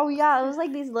 Oh yeah, it was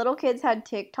like these little kids had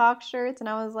TikTok shirts, and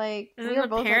I was like, And we then were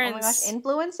the both parents- like, oh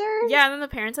my gosh, influencers. Yeah, and then the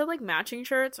parents had like matching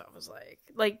shirts. I was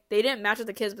like they didn't match with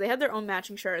the kids, but they had their own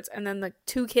matching shirts. And then the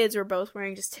 2 kids were both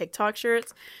wearing just TikTok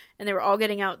shirts. And they were all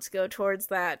getting out to go towards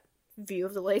that view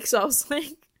of the lake. So I was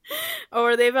like, oh,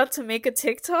 are they about to make a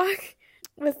TikTok?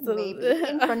 With the Maybe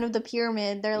in front of the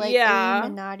pyramid. They're like Yeah.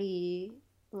 Illuminati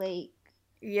Lake.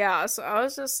 Yeah, so I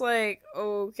was just like,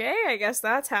 okay, I guess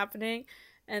that's happening.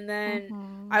 And then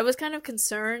Mhm. I was kind of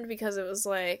concerned because it was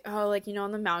like, oh, like, you know,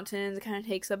 on the mountains, it kind of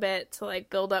takes a bit to like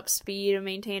build up speed and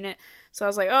maintain it. So I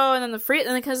was like, oh, and then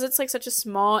and because it's like such a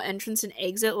small entrance and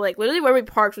exit, like literally where we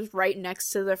parked was right next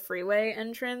to the freeway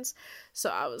entrance. So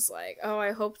I was like, oh,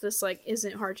 I hope this like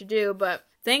isn't hard to do. But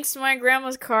thanks to my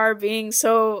grandma's car being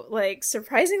so like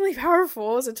surprisingly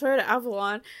powerful, as a Toyota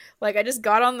Avalon, like I just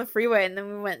got on the freeway and then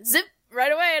we went zip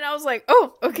right away, and I was like,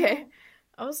 oh, okay.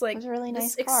 I was like, It was a really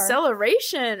this nice car.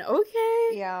 acceleration, okay.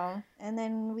 Yeah, and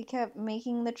then we kept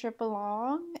making the trip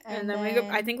along, And then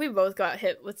I think we both got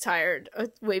hit with a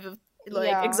wave of like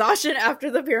Yeah. exhaustion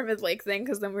after the Pyramid Lake thing,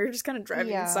 because then we were just kind of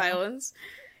driving Yeah. in silence,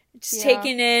 just Yeah.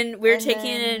 taking in. We were And taking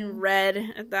in then- red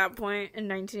at that point in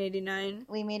 1989.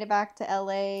 we made it back to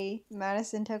LA.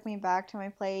 Madison took me back to my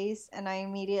place, and I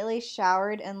immediately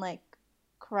showered and like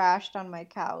crashed on my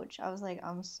couch. I was like,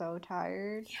 I'm so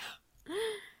tired. Yeah.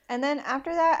 And then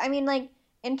after that, I mean, like,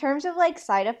 in terms of like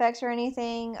side effects or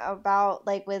anything about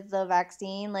like with the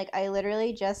vaccine, like, I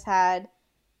literally just had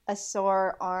a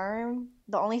sore arm.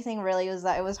 The only thing really was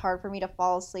that it was hard for me to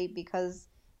fall asleep because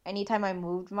anytime I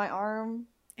moved my arm,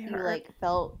 It you hurt. like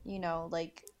felt, you know,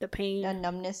 like The pain. a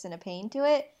numbness and a pain to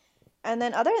it. And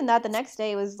then other than that, the next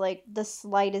day was like the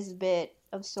slightest bit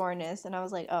of soreness, and I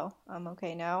was like, oh, I'm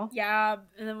okay now. Yeah,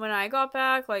 and then when I got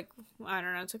back, like, I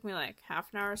don't know, it took me like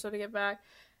half an hour or so to get back.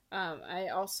 I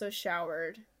also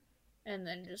showered and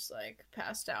then just like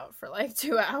passed out for like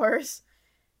 2 hours.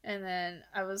 And then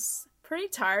I was pretty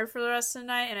tired for the rest of the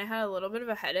night, and I had a little bit of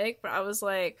a headache, but I was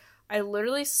like, I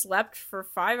literally slept for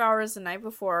 5 hours the night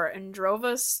before and drove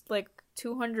us like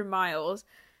 200 miles.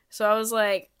 So I was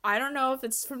like, I don't know if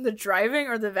it's from the driving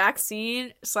or the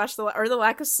vaccine / the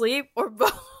lack of sleep or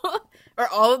both or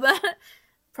all of that.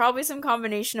 Probably some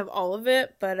combination of all of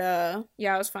it, but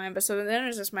yeah, I was fine. But so then it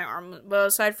was just my arm. Well,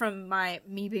 aside from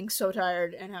me being so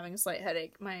tired and having a slight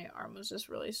headache, my arm was just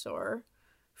really sore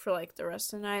for like the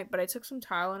rest of the night. But I took some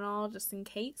Tylenol just in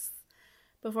case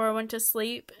before I went to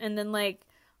sleep, and then like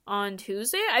on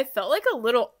Tuesday, I felt like a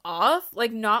little off,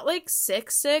 like not like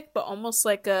sick, but almost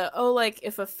like like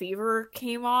if a fever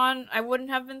came on, I wouldn't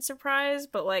have been surprised,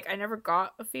 but like I never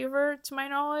got a fever to my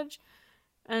knowledge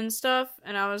and stuff,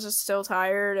 and I was just still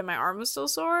tired and my arm was still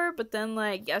sore. But then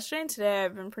like yesterday and today,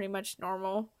 I've been pretty much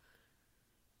normal.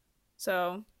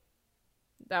 So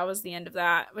that was the end of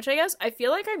that, which I guess I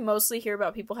feel like I mostly hear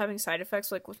about people having side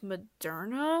effects like with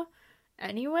Moderna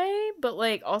anyway, but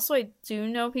like also I do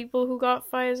know people who got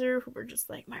Pfizer who were just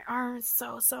like, my arm is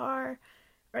so sore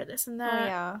or this and Oh that.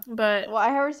 yeah. But Well,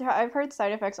 I've heard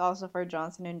side effects also for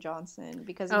Johnson and Johnson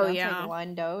because you know, it's like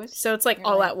one dose. so it's like You're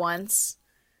all like- at once.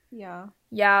 Yeah.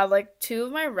 Yeah, like 2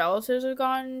 of my relatives have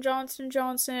gotten Johnson &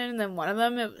 Johnson, and then one of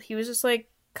them, he was just like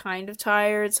kind of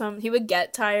tired. He would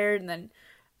get tired and then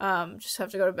just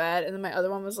have to go to bed, and then my other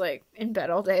one was like in bed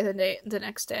all day the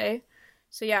next day.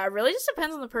 So yeah, it really just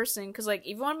depends on the person, because like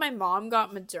even when my mom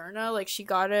got Moderna, like she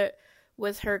got it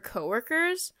with her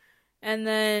coworkers, and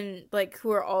then like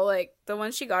who are all like the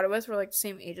ones she got it with were like the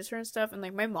same age as her and stuff, and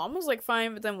like my mom was like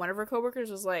fine, but then one of her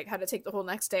coworkers was like had to take the whole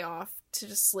next day off to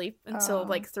just sleep until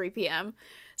like 3 p.m.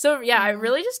 So yeah, it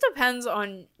really just depends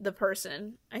on the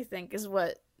person, I think, is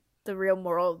what the real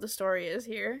moral of the story is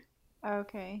here.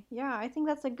 Okay. Yeah, I think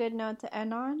that's a good note to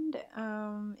end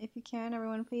on. If you can,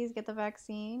 everyone, please get the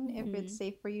vaccine if it's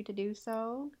safe for you to do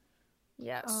so.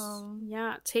 Yes.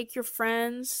 Yeah, take your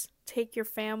friends, take your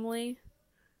family,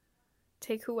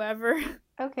 take whoever.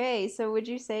 Okay, so would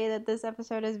you say that this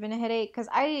episode has been a headache? Because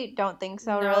I don't think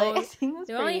so, No, really. I think it was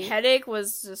The only pretty... headache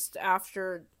was just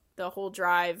after the whole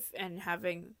drive and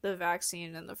having the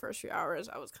vaccine in the first few hours,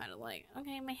 I was kind of like,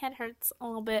 okay, my head hurts a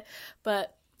little bit.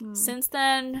 But since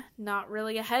then, not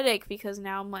really a headache because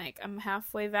now I'm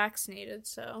halfway vaccinated,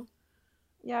 so.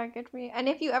 Yeah, good for you. And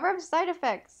if you ever have side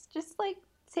effects, just, like,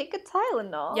 take a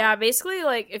Tylenol. Yeah, basically,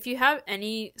 like, if you have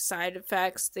any side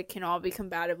effects that can all be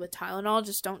combated with Tylenol,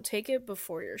 just don't take it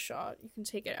before your shot. You can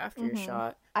take it after your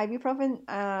shot.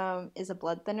 Ibuprofen is a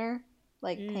blood thinner,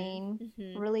 like pain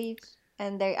relief.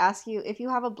 And they ask you, if you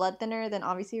have a blood thinner, then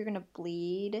obviously you're going to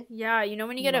bleed. Yeah, you know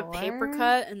when you get a paper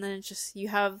cut and then it's just, you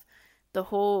have the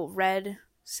whole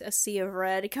a sea of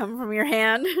red come from your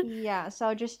hand. Yeah,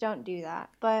 so just don't do that.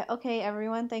 But okay,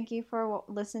 everyone, thank you for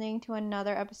listening to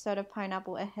another episode of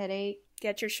Pineapple a Headache.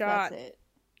 Get your shot. That's it.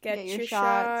 Get your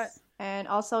shot. And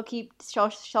also keep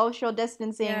social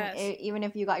distancing even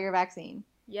if you got your vaccine.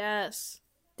 Yes.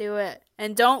 Do it.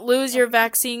 And don't lose your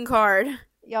vaccine card.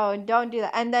 Yo, don't do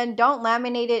that. And then don't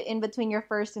laminate it in between your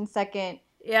first and second.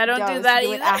 Yeah, don't do that either.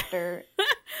 Do it after.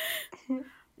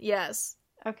 Yes.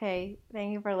 Okay,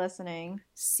 thank you for listening.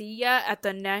 See ya at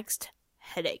the next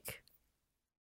headache.